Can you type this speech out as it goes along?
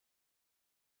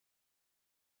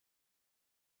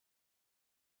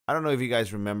I don't know if you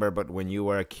guys remember, but when you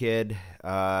were a kid,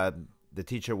 the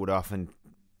teacher would often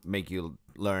make you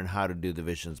learn how to do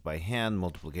divisions by hand,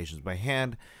 multiplications by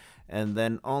hand, and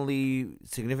then only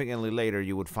significantly later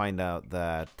you would find out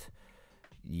that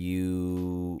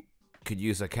you could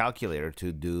use a calculator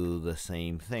to do the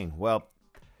same thing. Well,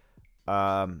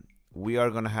 we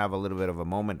are going to have a little bit of a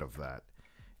moment of that.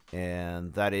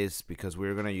 And that is because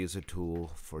we're going to use a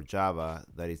tool for Java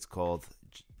that is called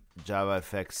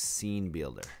JavaFX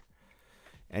Scenebuilder.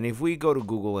 And if we go to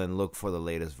Google and look for the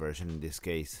latest version, in this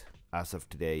case, as of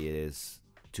today, it is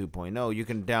 2.0, you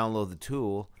can download the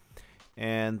tool,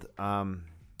 and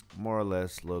more or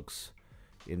less looks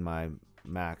in my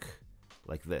Mac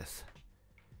like this.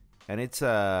 And it's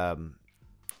a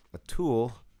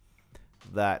tool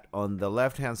that on the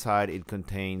left hand side it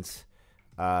contains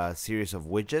a series of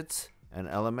widgets and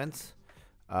elements,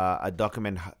 a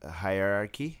document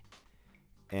hierarchy,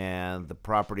 and the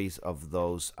properties of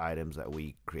those items that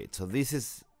we create. So this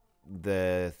is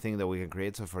the thing that we can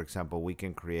create. So for example, we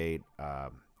can create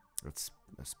let's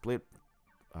a split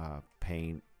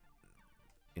pane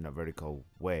in a vertical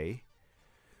way.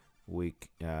 We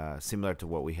similar to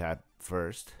what we had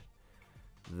first.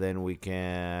 Then we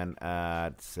can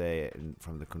add, say,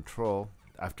 from the control,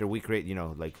 after we create,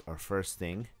 like our first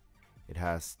thing, it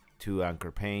has 2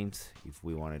 anchor panes if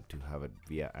we wanted to have it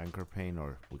via anchor pane,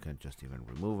 or we can just even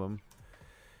remove them.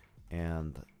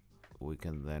 And we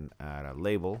can then add a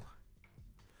label.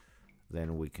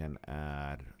 Then we can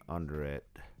add under it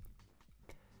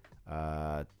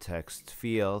a text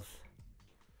field,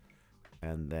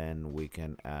 and then we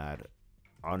can add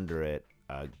under it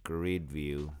a grid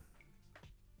view,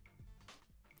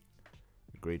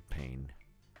 grid pane,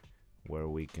 where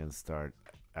we can start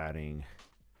adding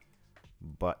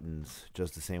buttons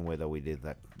just the same way that we did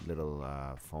that little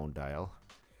phone dial.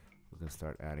 We can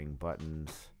start adding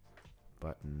buttons,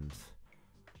 buttons,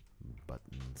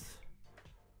 buttons,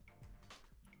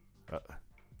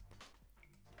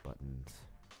 buttons.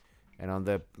 And on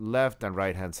the left and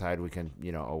right hand side, we can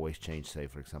always change, say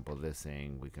for example this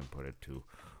thing, we can put it to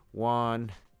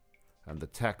 1, and the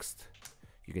text,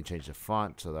 you can change the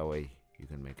font, so that way you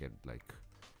can make it like,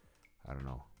 I don't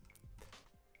know,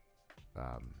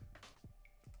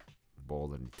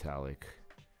 bold and italic,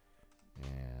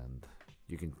 and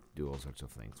you can do all sorts of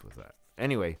things with that.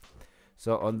 Anyway,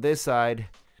 so on this side,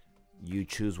 you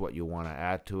choose what you want to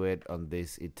add to it. On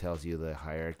this, it tells you the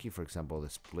hierarchy. For example, the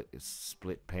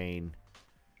split pane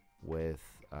with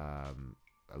a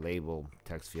label,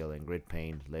 text field, and grid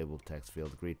pane, label, text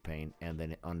field, grid pane, and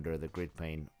then under the grid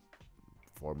pane,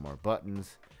 4 more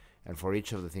buttons. And for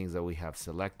each of the things that we have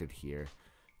selected here,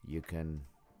 you can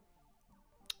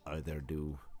either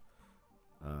do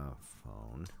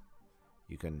phone.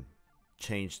 You can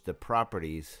change the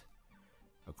properties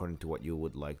according to what you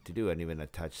would like to do, and even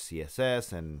attach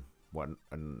CSS and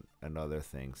other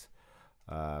things.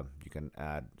 You can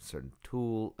add certain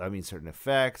certain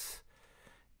effects,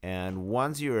 and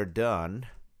once you're done,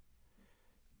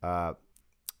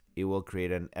 it will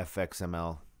create an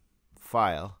fxml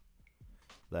file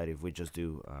that if we just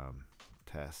do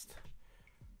test,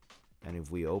 and if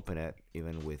we open it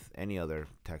even with any other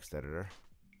text editor,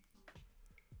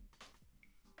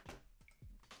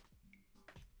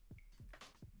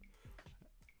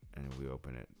 and if we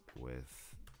open it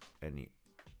with any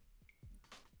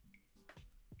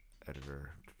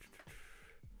editor,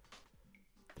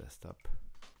 desktop,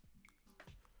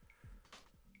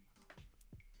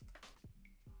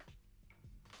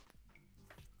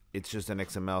 it's just an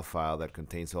XML file that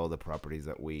contains all the properties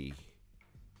that we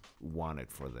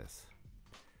wanted for this.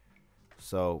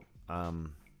 So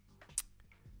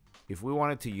if we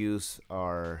wanted to use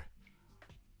our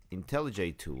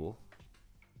IntelliJ tool,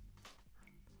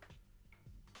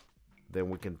 then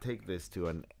we can take this to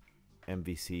an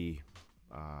MVC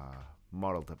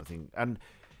model type of thing. And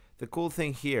the cool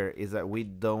thing here is that we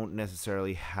don't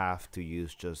necessarily have to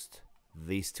use just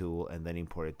this tool and then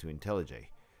import it to IntelliJ.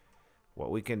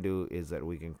 What we can do is that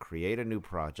we can create a new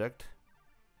project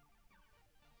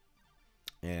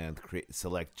and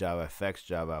select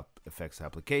JavaFX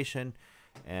application,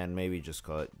 and maybe just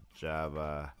call it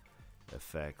JavaFX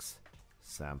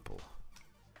sample.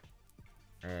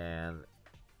 And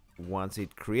once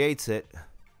it creates it,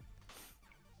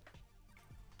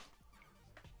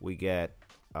 we get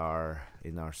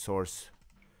in our source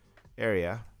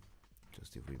area,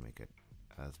 just if we make it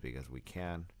as big as we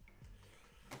can,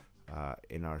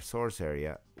 in our source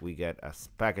area, we get a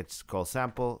package called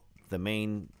sample,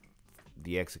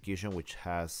 the execution, which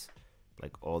has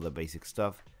like all the basic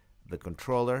stuff, the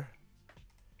controller,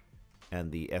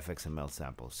 and the fxml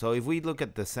sample. So if we look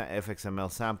at the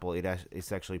fxml sample,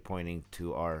 it's actually pointing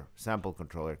to our sample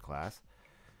controller class,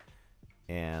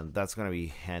 and that's going to be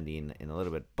handy in a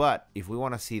little bit. But if we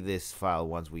want to see this file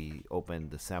once we open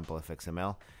the sample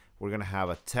fxml, we're going to have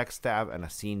a text tab and a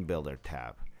scene builder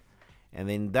tab. And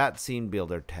in that scene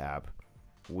builder tab,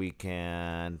 we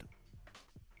can,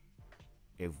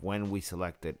 when we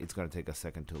select it, it's going to take a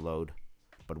second to load,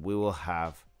 but we will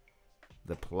have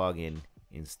the plugin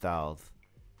installed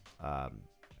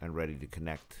and ready to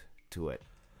connect to it.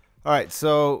 All right,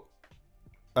 so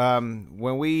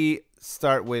when we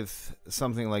start with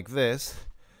something like this,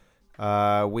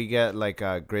 we get like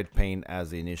a grid pane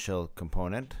as the initial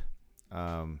component.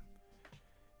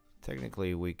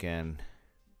 Technically, we can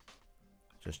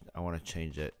just, I want to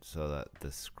change it so that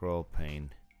the scroll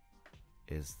pane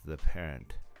is the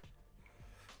parent.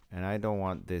 And I don't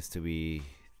want this to be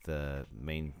the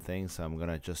main thing, so I'm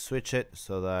gonna just switch it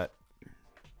so that,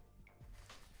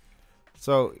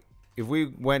 so if we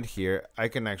went here, I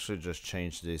can actually just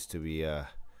change this to be a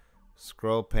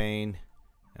scroll pane,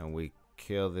 and we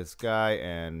kill this guy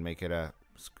and make it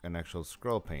an actual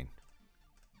scroll pane.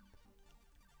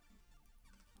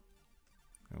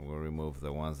 And we'll remove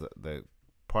the ones that, the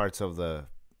parts of the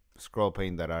scroll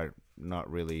pane that are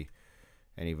not really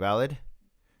any valid.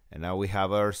 And now we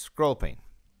have our scroll pane.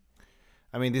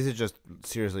 I mean, this is just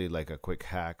seriously like a quick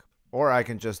hack. Or I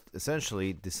can just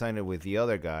essentially design it with the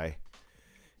other guy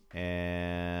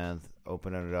and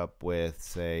open it up with,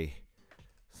 say,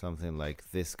 something like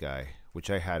this guy, which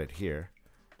I had it here,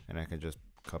 and I can just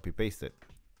copy paste it.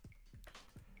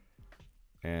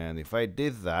 And if I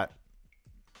did that,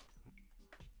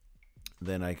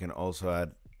 then I can also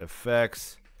add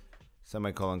effects,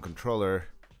 semicolon controller,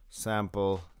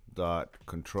 sample dot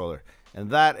controller,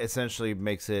 and that essentially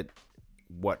makes it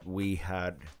what we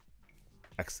had,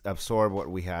 absorb what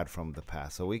we had from the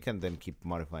past. So we can then keep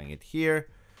modifying it here,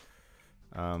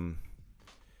 and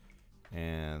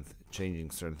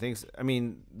changing certain things. I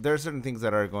mean, there are certain things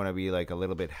that are going to be like a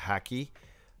little bit hacky.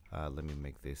 Let me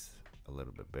make this a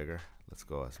little bit bigger. Let's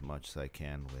go as much as I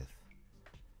can with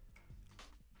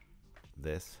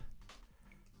this.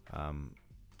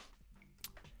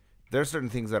 There are certain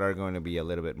things that are going to be a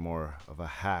little bit more of a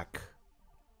hack,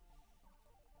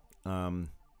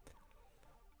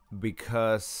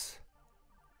 because,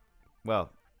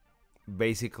 well,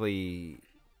 basically,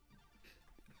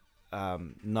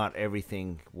 not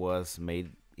everything was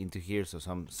made into here, so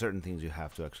some certain things you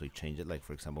have to actually change it. Like,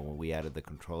 for example, when we added the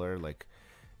controller, like,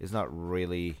 it's not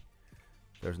really,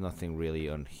 there's nothing really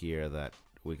on here that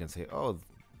we can say, oh,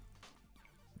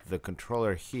 the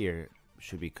controller here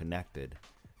should be connected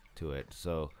to it.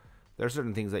 So there are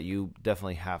certain things that you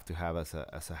definitely have to have as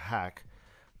a hack,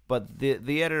 but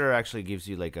the editor actually gives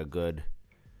you like a good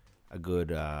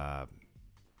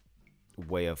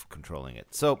way of controlling it.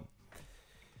 So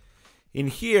in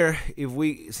here,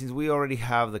 since we already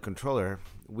have the controller,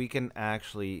 we can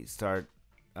actually start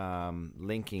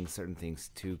linking certain things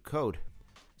to code.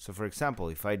 So for example,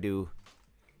 if I do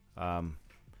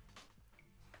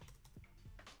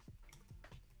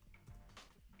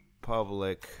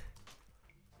public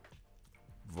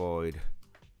void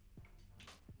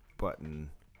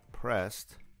button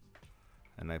pressed,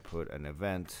 and I put an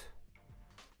event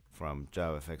from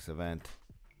JavaFX event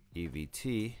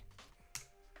evt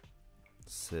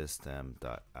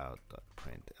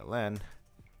system.out.println.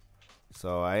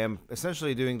 So I am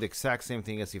essentially doing the exact same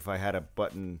thing as if I had a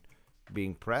button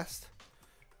being pressed.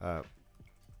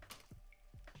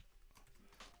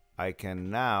 I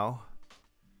can now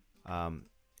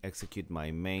execute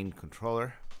my main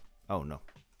controller. Oh no,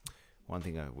 one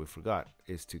thing we forgot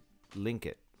is to link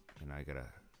it, and I gotta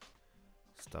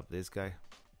stop this guy.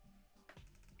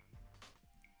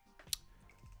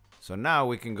 So now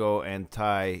we can go and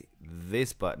tie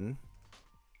this button.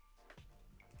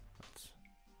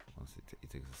 Once it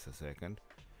takes us a second,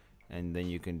 and then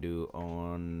you can do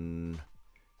on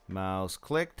mouse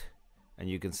clicked, and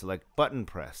you can select button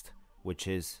pressed, which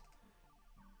is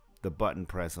the button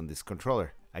press on this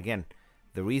controller. Again,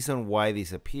 the reason why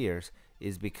this appears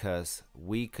is because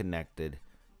we connected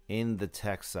in the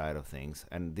text side of things,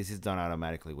 and this is done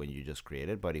automatically when you just create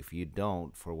it, but if you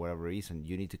don't, for whatever reason,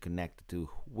 you need to connect to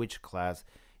which class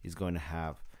is going to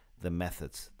have the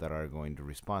methods that are going to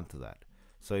respond to that.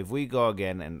 So if we go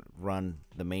again and run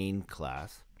the main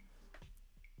class,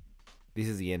 this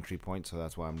is the entry point, so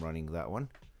that's why I'm running that one.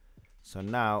 So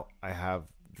now I have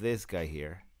this guy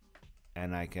here,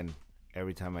 and I can,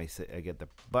 every time I get the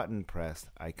button pressed,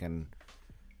 I can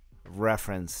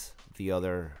reference the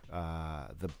other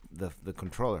the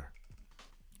controller,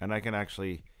 and I can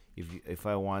actually, if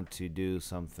I want to do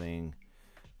something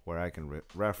where I can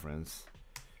reference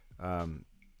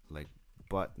like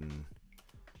button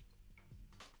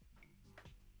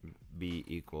b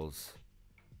equals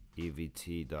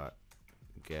evt dot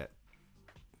get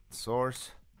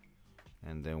source,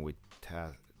 and then we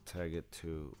tag it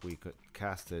to, we could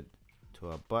cast it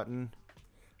to a button,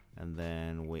 and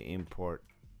then we import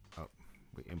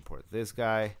this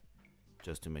guy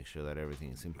just to make sure that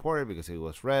everything is imported because it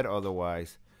was red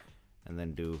otherwise, and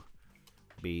then do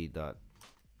b dot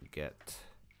get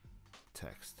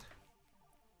text.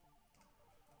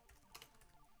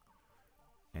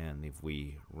 And if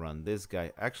we run this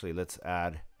guy, actually let's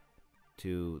add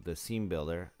to the scene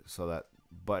builder so that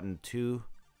button 2,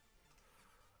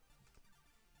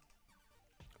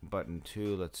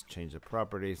 let's change the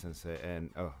properties and say,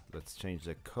 and let's change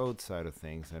the code side of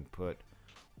things and put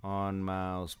on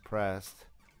mouse pressed,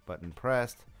 button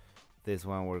pressed. This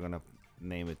one we're gonna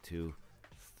name it to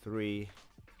 3,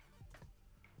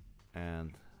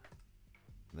 and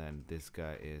then this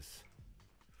guy is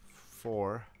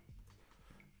 4,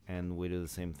 and we do the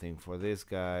same thing for this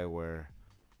guy where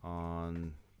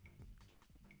on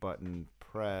button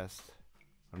pressed,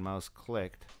 on mouse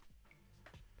clicked,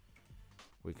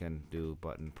 we can do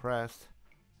button pressed,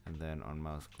 and then on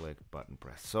mouse click button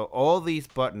pressed. So all these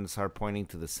buttons are pointing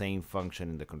to the same function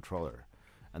in the controller,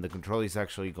 and the controller is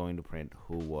actually going to print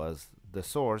who was the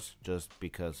source, just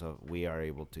because of we are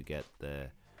able to get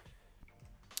the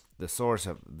source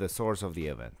of the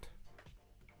event.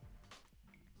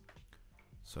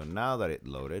 So now that it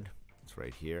loaded, it's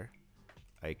right here,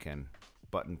 I can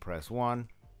button press 1,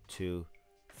 2,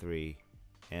 3,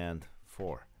 and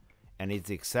 4. And it's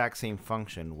the exact same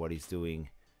function what he's doing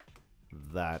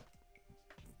that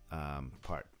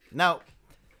part. Now,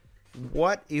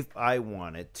 what if I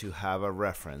wanted to have a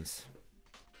reference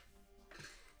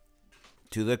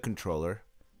to the controller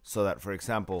so that, for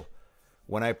example,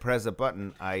 when I press a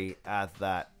button, I add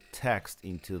that text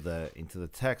into the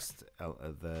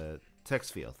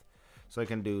text field. So I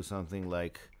can do something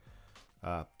like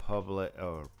public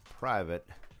or private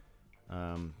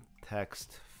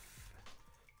text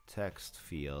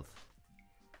field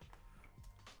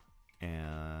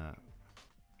and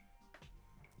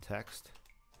text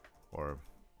or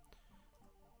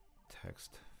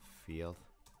text field.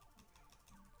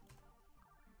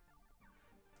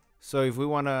 So if we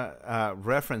want to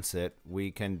reference it,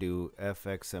 we can do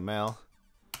fxml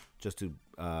just to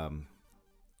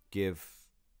give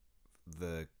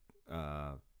the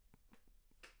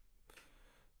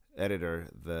editor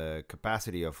the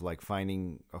capacity of like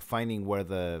finding where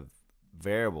the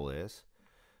variable is,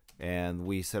 and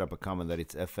we set up a comment that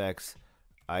it's fx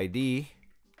id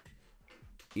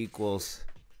equals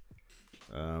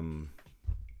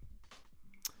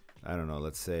I don't know,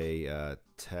 let's say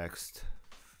text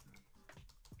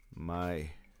my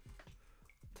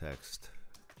text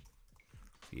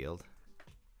field.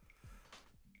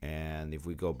 And if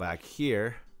we go back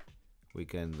here, we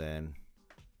can then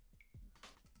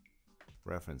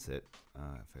reference it.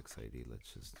 FX ID,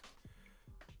 let's just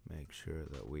make sure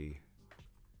that we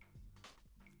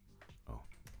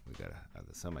gotta add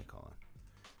the semicolon.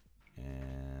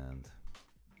 And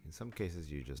in some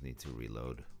cases you just need to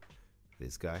reload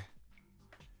this guy.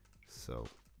 So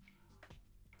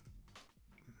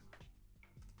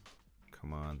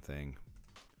come on thing,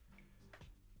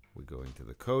 we go into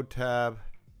the code tab,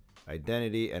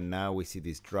 identity, and now we see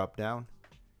this drop down,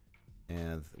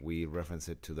 and we reference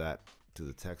it to the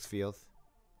text field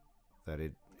that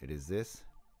it is this.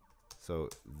 So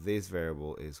this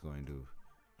variable is going to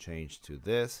change to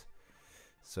this.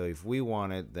 So if we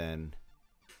wanted then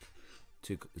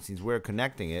to, since we're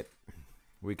connecting it,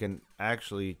 we can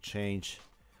actually change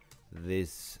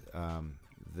this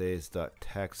this dot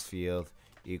text field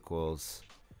equals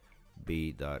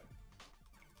b dot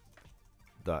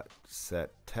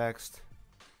set text.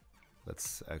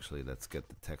 Let's get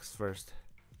the text first.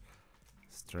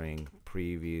 String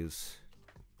previews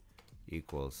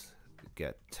equals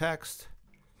get text,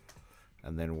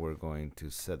 and then we're going to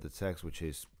set the text, which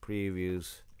is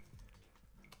previews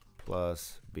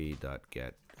plus b dot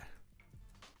get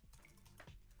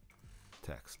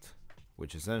text,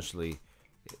 which essentially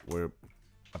we're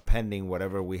appending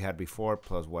whatever we had before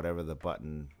plus whatever the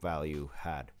button value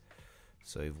had.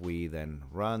 So if we then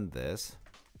run this,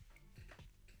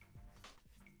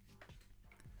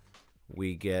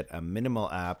 we get a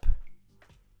minimal app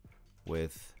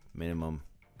with minimum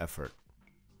effort,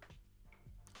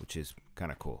 which is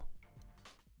kind of cool.